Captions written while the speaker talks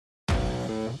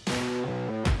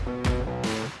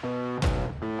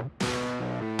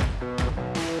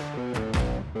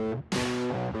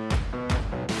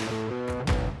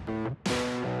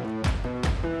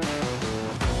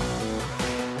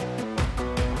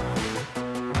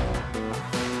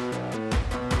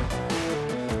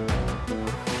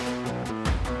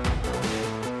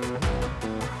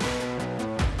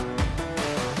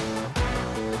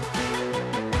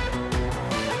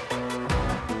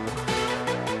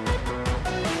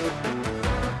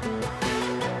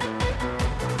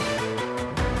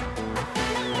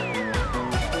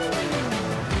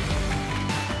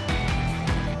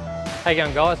How you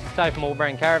going, guys? It's Dave from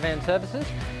AllBrand Caravan Services.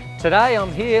 Today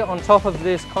I'm here on top of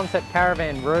this concept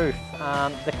caravan roof.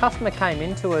 The customer came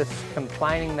into us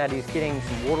complaining that he's getting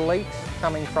some water leaks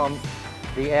coming from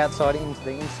the outside into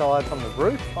the inside from the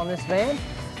roof on this van.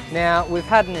 Now, we've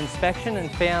had an inspection and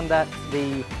found that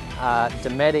the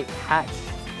Dometic hatch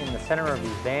in the centre of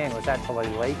his van was actually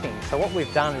leaking. So what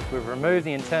we've done is we've removed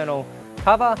the internal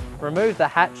cover, removed the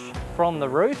hatch from the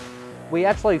roof. We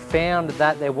actually found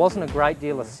that there wasn't a great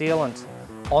deal of sealant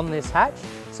on this hatch.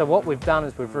 So what we've done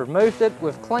is we've removed it,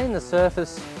 we've cleaned the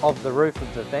surface of the roof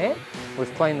of the van,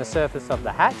 we've cleaned the surface of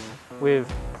the hatch,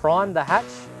 we've primed the hatch,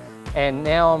 and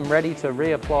now I'm ready to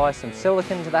reapply some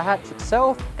silicone to the hatch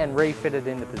itself and refit it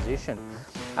into position.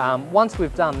 Once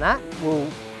we've done that, we'll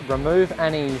remove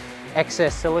any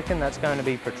excess silicone that's going to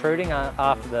be protruding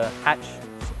after the hatch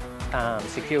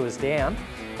secures down,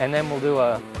 and then we'll do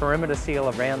a perimeter seal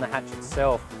around the hatch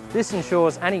itself. This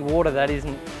ensures any water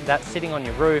that's sitting on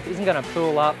your roof isn't going to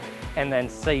pool up and then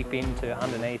seep into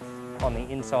underneath on the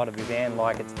inside of your van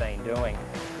like it's been doing.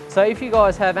 So if you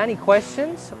guys have any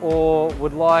questions or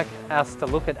would like us to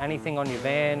look at anything on your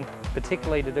van,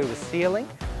 particularly to do with sealing,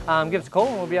 give us a call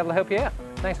and we'll be able to help you out.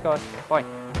 Thanks, guys. Bye.